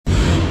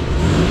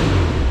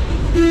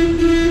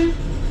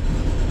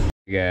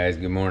Hey guys,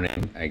 good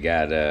morning. I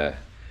got a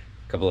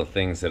couple of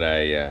things that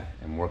I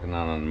am working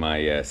on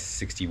my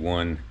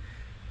 61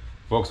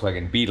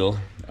 Volkswagen Beetle.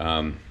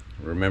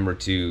 Remember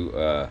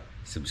to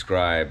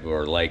subscribe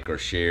or like or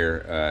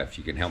share if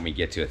you can help me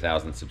get to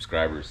 1,000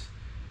 subscribers.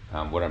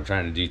 What I'm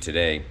trying to do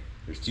today,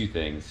 there's two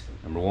things.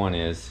 Number one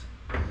is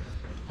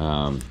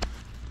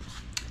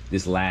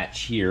this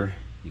latch here.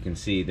 You can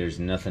see there's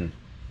nothing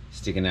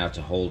sticking out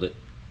to hold it,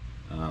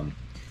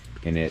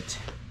 and it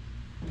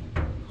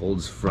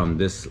holds from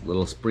this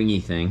little springy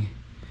thing.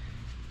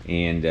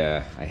 And I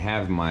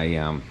have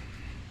my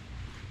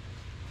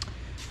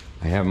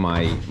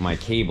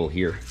cable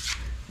here,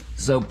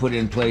 so put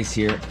in place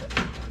here,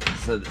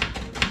 so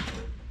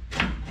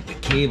the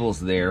cable's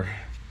there.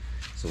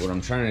 So what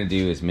I'm trying to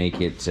do is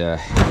make it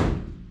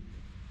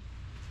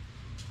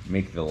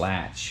make the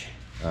latch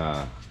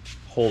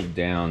hold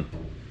down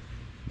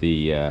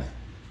the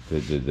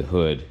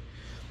hood.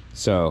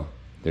 So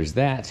there's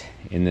that,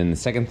 and then the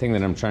second thing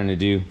that I'm trying to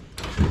do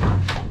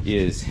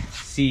is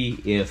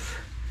see if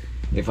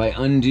I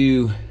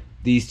undo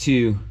these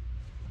two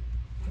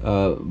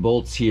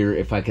bolts here,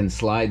 if I can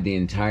slide the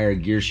entire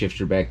gear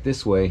shifter back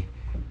this way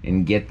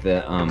and get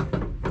the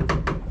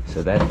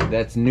so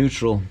that's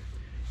neutral.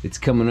 It's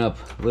coming up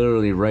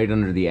literally right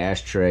under the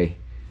ashtray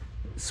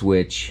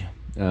switch,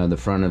 the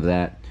front of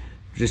that.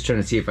 Just trying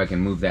to see if I can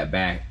move that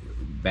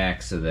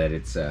back so that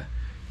it's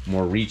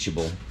more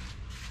reachable.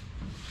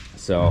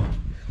 So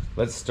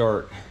let's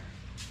start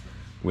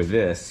with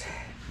this.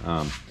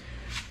 I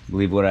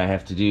believe what I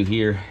have to do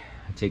here,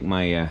 I take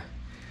my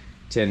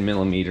 10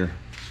 millimeter,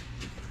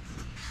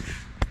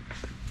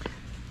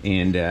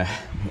 and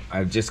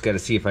I've just got to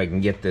see if I can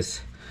get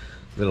this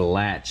little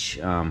latch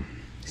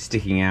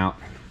sticking out.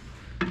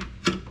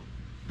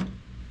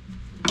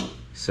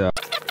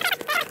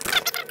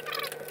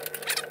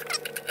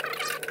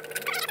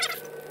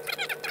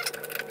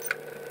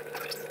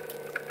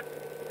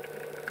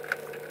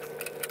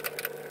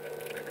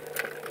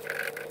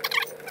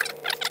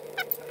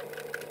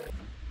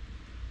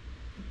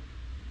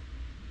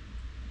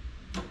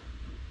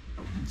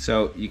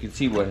 So you can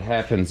see what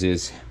happens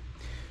is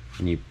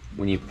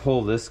when you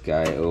pull this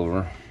guy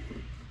over,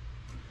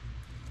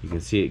 you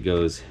can see it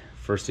goes,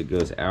 first it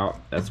goes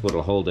out, that's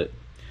what'll hold it,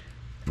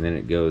 and then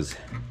it goes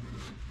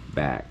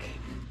back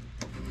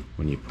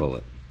when you pull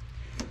it.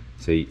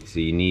 So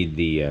you need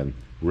the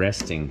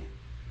resting,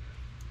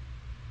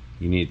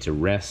 you need to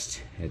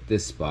rest at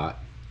this spot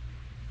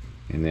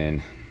and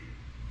then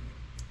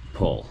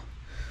pull.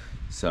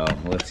 So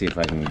let's see if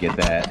I can get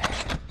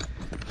that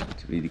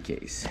to be the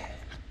case.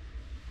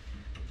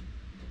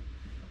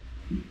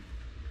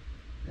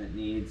 That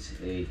needs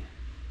a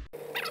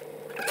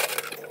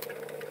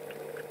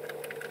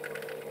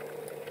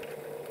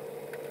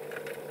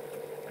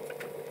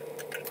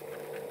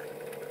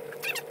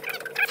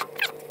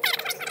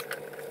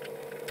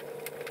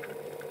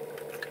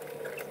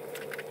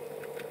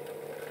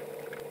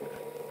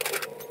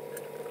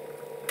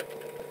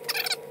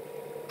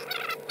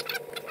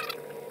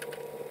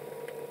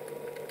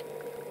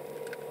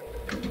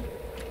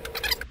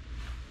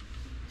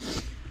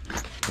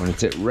when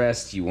it's at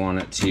rest, you want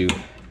it to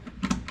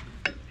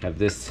have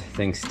this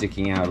thing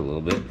sticking out a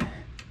little bit,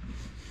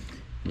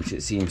 which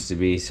it seems to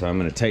be. So I'm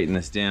going to tighten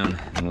this down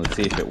and let's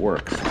see if it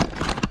works.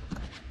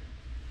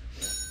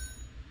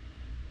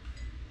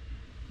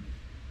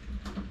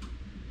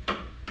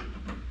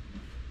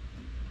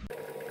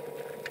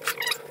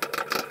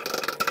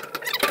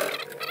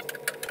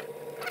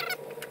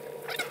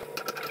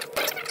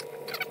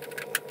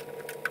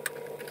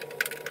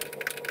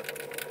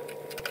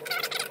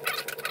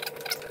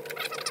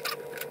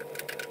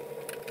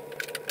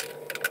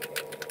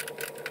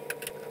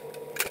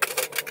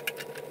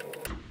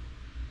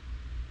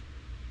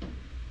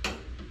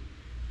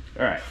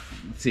 All right,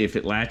 let's see if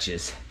it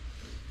latches.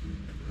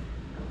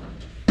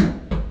 It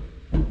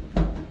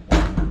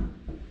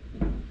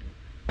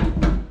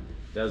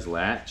does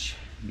latch.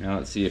 Now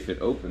let's see if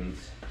it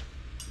opens.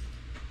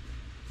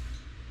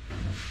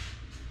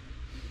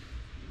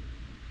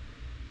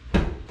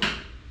 And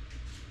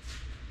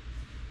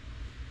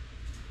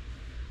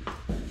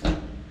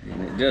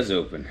it does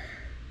open.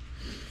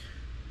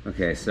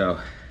 Okay, so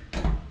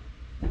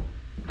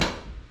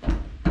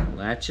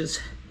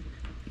latches.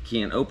 You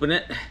can't open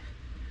it.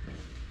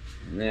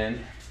 And then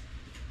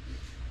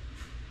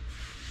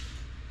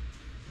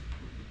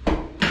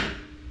and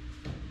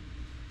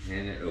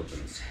it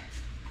opens.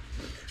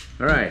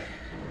 All right,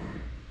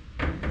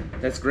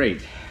 that's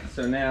great.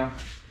 So now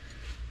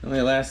the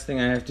only last thing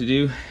I have to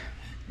do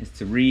is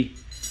to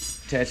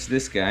reattach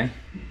this guy.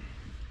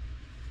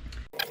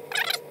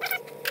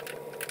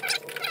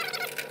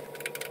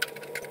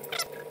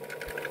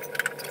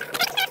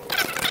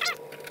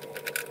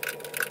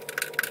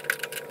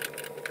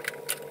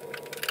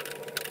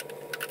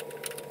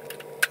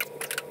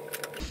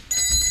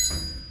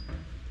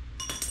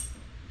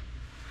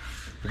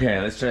 Okay,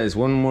 let's try this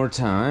one more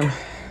time.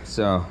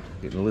 So,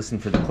 get to listen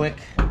for the click.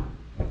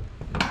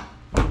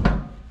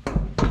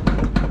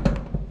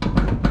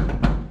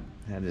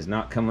 That is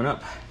not coming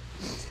up.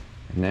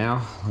 And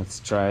now let's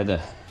try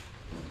the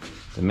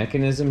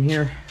mechanism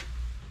here.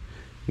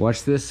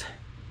 Watch this.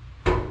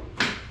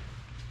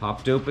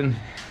 Popped open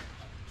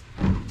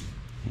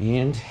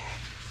and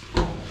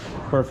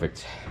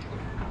perfect.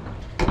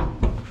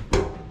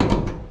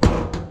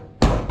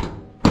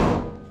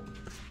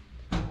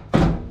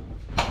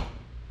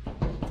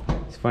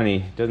 It's funny,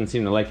 it doesn't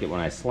seem to like it when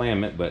I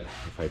slam it, but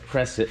if I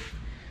press it,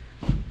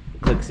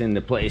 it clicks into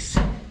place.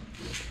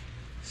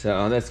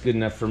 So that's good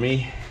enough for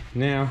me.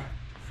 Now,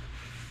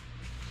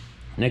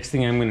 next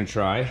thing I'm going to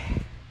try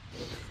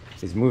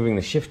is moving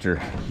the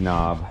shifter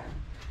knob.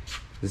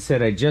 As I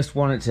said, I just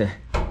want it to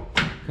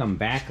come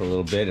back a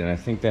little bit, and I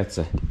think that's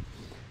a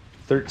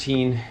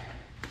 13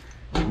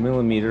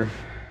 millimeter.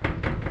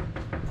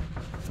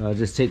 So I'll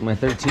just take my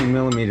 13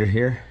 millimeter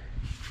here,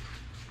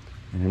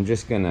 and I'm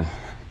just gonna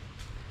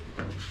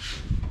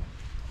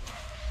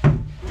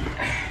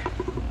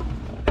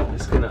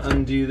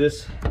undo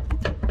these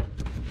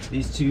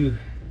two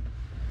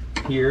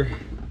here.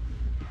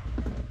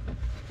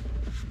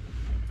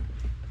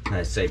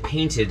 As I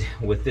painted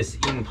with this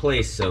in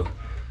place, so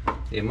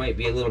it might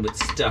be a little bit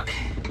stuck.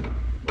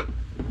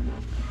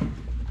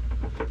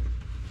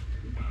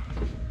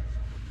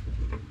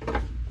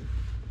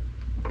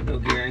 No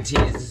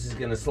guarantees this is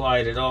gonna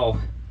slide at all,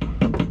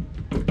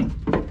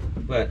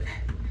 but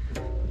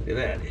look at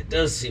that, it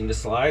does seem to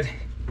slide,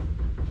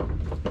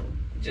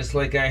 just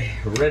like I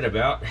read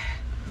about.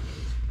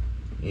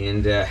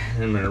 And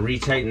I'm gonna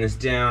retighten this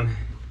down.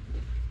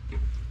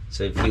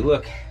 So if you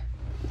look,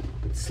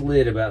 it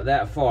slid about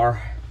that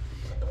far,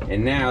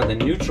 and now the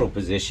neutral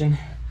position,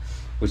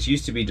 which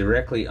used to be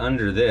directly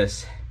under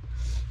this,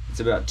 it's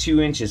about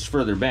 2 inches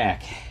further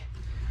back.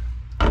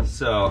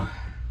 So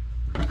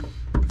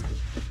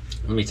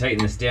let me tighten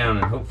this down,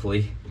 and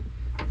hopefully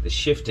the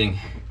shifting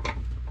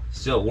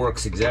still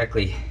works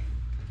exactly.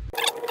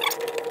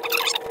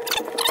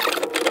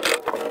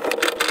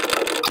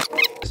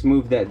 Just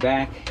move that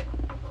back,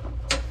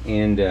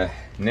 and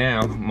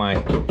now my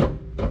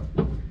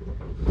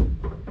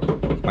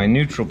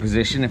neutral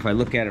position, if I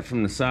look at it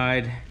from the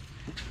side,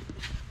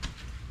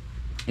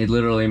 it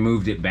literally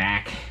moved it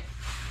back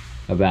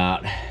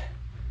about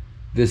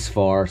this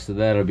far, so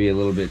that'll be a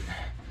little bit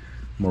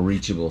more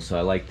reachable, so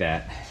I like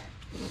that.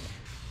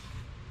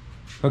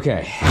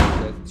 Okay,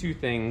 so 2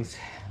 things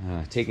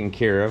taken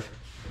care of.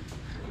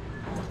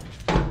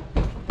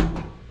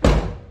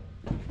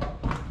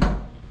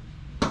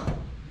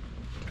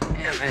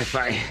 And if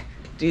I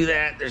do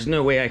that, there's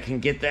no way I can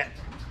get that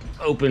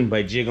open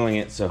by jiggling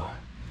it, so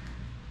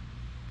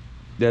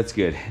that's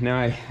good. Now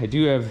I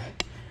do have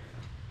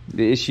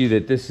the issue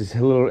that this is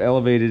a little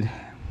elevated,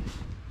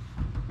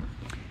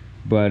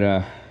 but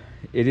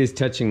it is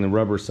touching the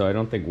rubber, so I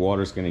don't think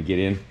water's going to get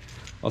in.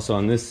 Also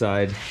on this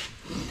side,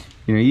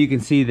 you know, you can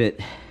see that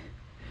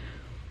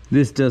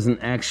this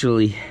doesn't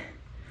actually,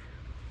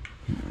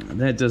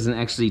 that doesn't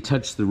actually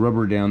touch the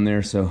rubber down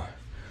there, so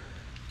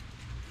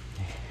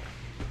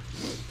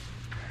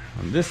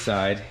on this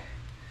side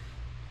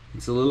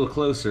it's a little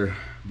closer,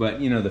 but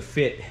you know, the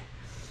fit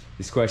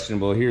is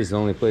questionable. Here's the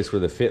only place where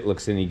the fit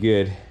looks any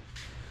good,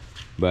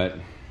 but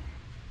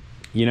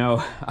you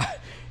know,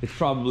 it's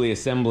probably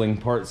assembling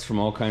parts from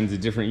all kinds of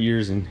different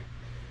years, and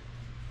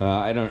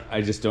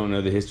I just don't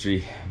know the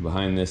history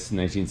behind this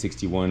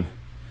 1961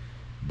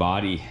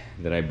 body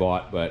that I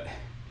bought, but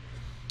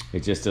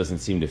it just doesn't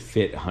seem to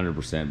fit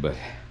 100%, but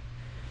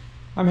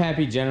I'm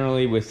happy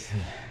generally with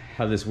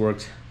how this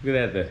worked. Look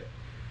at that, the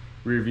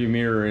rear view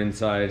mirror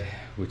inside,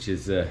 which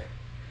is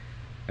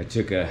I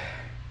took a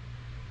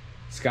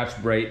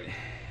Scotch-Brite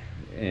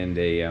and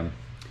a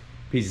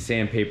piece of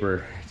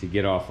sandpaper to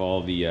get off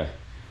all the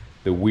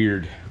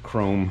weird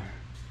chrome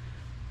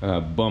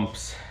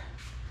bumps.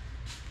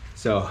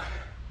 So,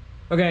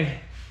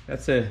 okay,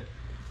 that's a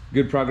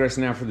good progress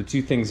now for the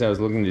 2 things I was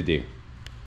looking to do.